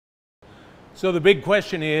So the big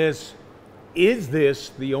question is this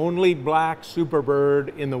the only black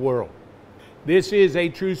Superbird in the world? This is a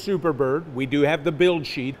true Superbird. We do have the build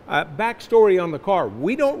sheet. Backstory on the car,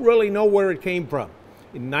 we don't really know where it came from.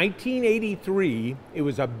 In 1983, it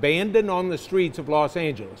was abandoned on the streets of Los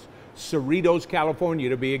Angeles, Cerritos, California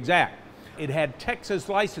to be exact. It had Texas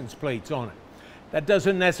license plates on it. That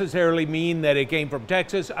doesn't necessarily mean that it came from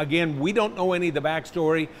Texas. Again, we don't know any of the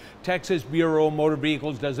backstory. Texas Bureau of Motor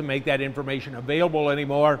Vehicles doesn't make that information available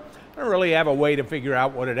anymore. I don't really have a way to figure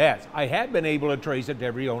out what it has. I have been able to trace it to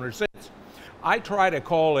every owner since. I try to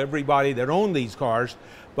call everybody that owned these cars,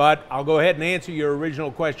 but I'll go ahead and answer your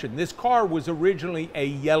original question. This car was originally a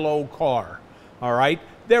yellow car, all right?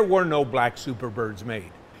 There were no black Superbirds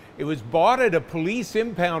made. It was bought at a police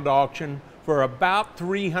impound auction for about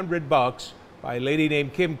 $300 by a lady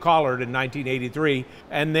named Kim Collard in 1983.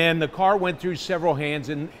 And then the car went through several hands,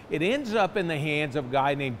 and it ends up in the hands of a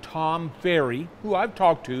guy named Tom Ferry, who I've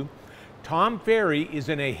talked to. Tom Ferry is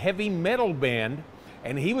in a heavy metal band,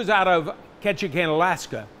 and he was out of Ketchikan,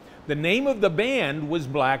 Alaska. The name of the band was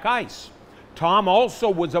Black Ice. Tom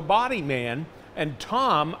also was a body man, and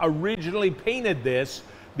Tom originally painted this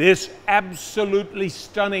absolutely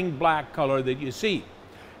stunning black color that you see.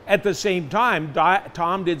 At the same time,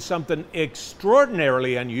 Tom did something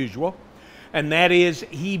extraordinarily unusual, and that is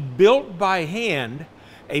he built by hand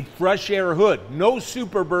a fresh air hood. No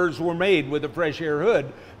Superbirds were made with a fresh air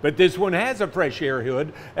hood, but this one has a fresh air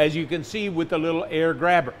hood, as you can see with the little air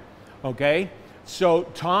grabber, okay? So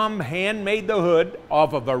Tom handmade the hood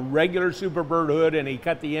off of a regular Superbird hood, and he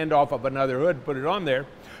cut the end off of another hood, put it on there.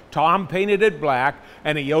 Tom painted it black,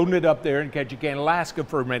 and he owned it up there in Ketchikan, Alaska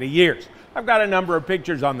for many years. I've got a number of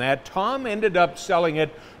pictures on that. Tom ended up selling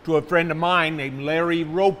it to a friend of mine named Larry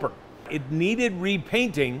Roper. It needed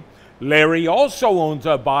repainting. Larry also owns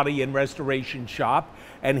a body and restoration shop,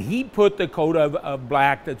 and he put the coat of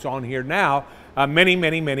black that's on here now many,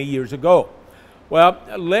 many, many years ago. Well,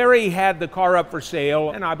 Larry had the car up for sale,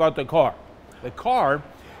 and I bought the car. The car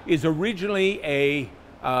is originally a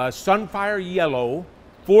Sunfire Yellow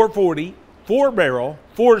 440, 4-barrel,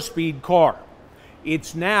 4-speed car.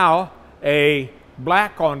 It's now a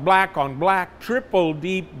black on black on black, triple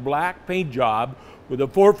deep black paint job with a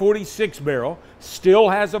 446 barrel, still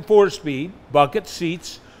has a 4-speed, bucket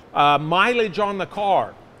seats. Mileage on the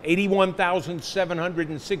car,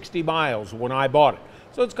 81,760 miles when I bought it.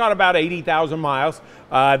 So it's got about 80,000 miles.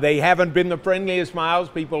 They haven't been the friendliest miles.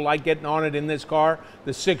 People like getting on it in this car.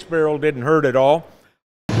 The 6-barrel didn't hurt at all.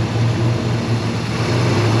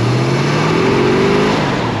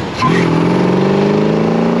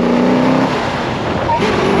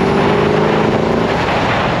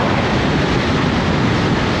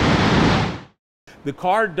 The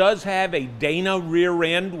car does have a Dana rear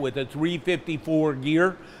end with a 354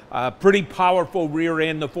 gear. Pretty powerful rear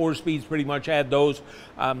end. The 4-speeds pretty much had those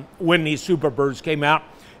when these Superbirds came out.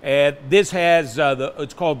 This has,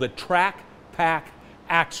 it's called the Track Pack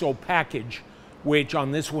Axle Package, which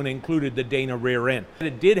on this one included the Dana rear end.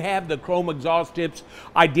 It did have the chrome exhaust tips.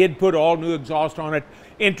 I did put all new exhaust on it.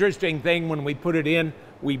 Interesting thing, when we put it in,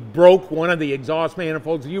 we broke one of the exhaust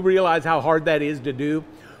manifolds. You realize how hard that is to do?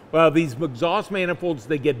 Well, these exhaust manifolds,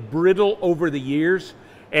 they get brittle over the years,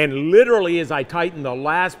 and literally as I tightened the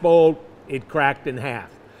last bolt, it cracked in half.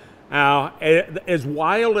 Now, as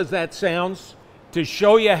wild as that sounds, to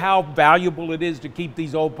show you how valuable it is to keep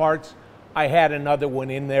these old parts, I had another one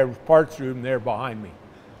in their parts room there behind me.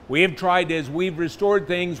 We have tried, as we've restored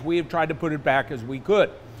things, we have tried to put it back as we could.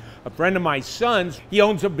 A friend of my son's, he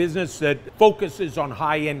owns a business that focuses on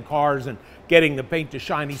high-end cars and getting the paint to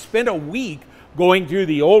shine. He spent a week going through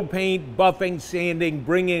the old paint, buffing, sanding,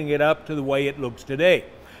 bringing it up to the way it looks today.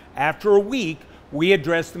 After a week, we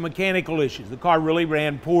addressed the mechanical issues. The car really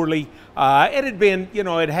ran poorly. It had been, you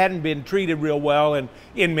know, it hadn't been treated real well in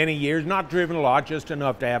many years, not driven a lot, just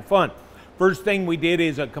enough to have fun. First thing we did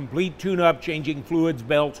is a complete tune-up, changing fluids,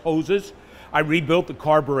 belts, hoses. I rebuilt the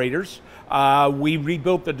carburetors. We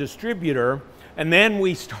rebuilt the distributor. And then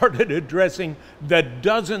we started addressing the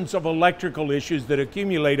dozens of electrical issues that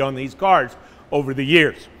accumulate on these cars over the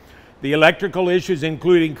years. The electrical issues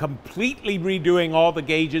including completely redoing all the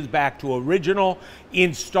gauges back to original,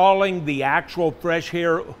 installing the actual fresh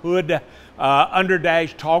air hood under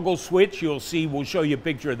dash toggle switch. You'll see, we'll show you a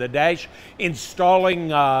picture of the dash. Installing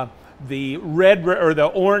the red or the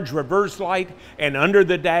orange reverse light, and under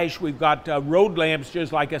the dash we've got road lamps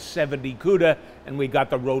just like a 70 CUDA, and we got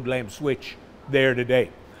the road lamp switch there today.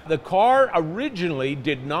 The car originally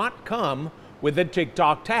did not come with a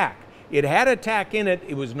tick-tock tack. It had a tack in it.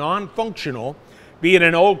 It was non-functional. Being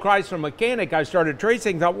an old Chrysler mechanic, I started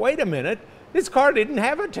tracing, thought, wait a minute, this car didn't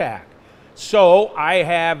have a tack. So I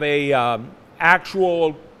have a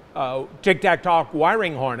actual tic-tac-toc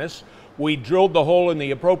wiring harness. We drilled the hole in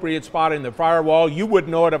the appropriate spot in the firewall. You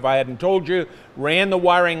wouldn't know it if I hadn't told you. Ran the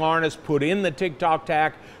wiring harness, put in the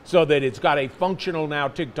tic-toc-tac so that it's got a functional now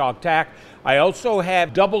tic-toc-tac. I also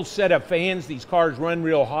have double set of fans. These cars run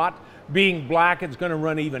real hot. Being black, it's going to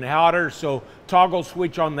run even hotter, so toggle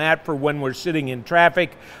switch on that for when we're sitting in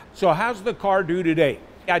traffic. So how's the car do today?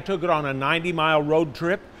 I took it on a 90-mile road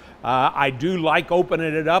trip. I do like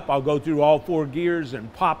opening it up. I'll go through all 4 gears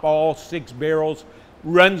and pop all 6 barrels.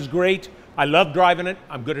 Runs great. I love driving it.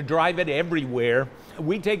 I'm going to drive it everywhere.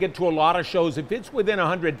 We take it to a lot of shows. If it's within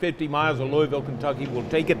 150 miles of Louisville, Kentucky, we'll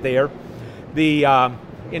take it there. The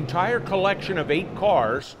entire collection of 8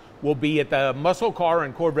 cars will be at the Muscle Car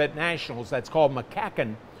and Corvette Nationals. That's called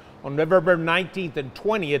McCacken on November 19th and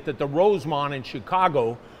 20th at the Rosemont in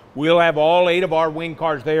Chicago. We'll have all 8 of our wing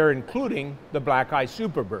cars there, including the Black Ice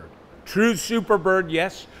Superbird. True Superbird,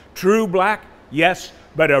 yes. True black, yes.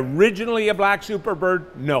 But originally a black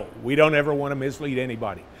Superbird, no. We don't ever want to mislead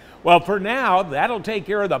anybody. Well, for now, that'll take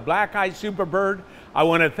care of the Black Ice Superbird. I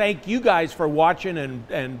want to thank you guys for watching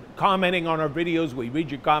and commenting on our videos. We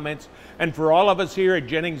read your comments. And for all of us here at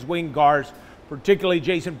Jennings Wing Cars, particularly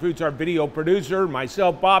Jason Fruits, our video producer,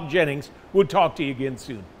 myself, Bob Jennings, we'll talk to you again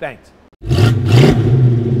soon. Thanks.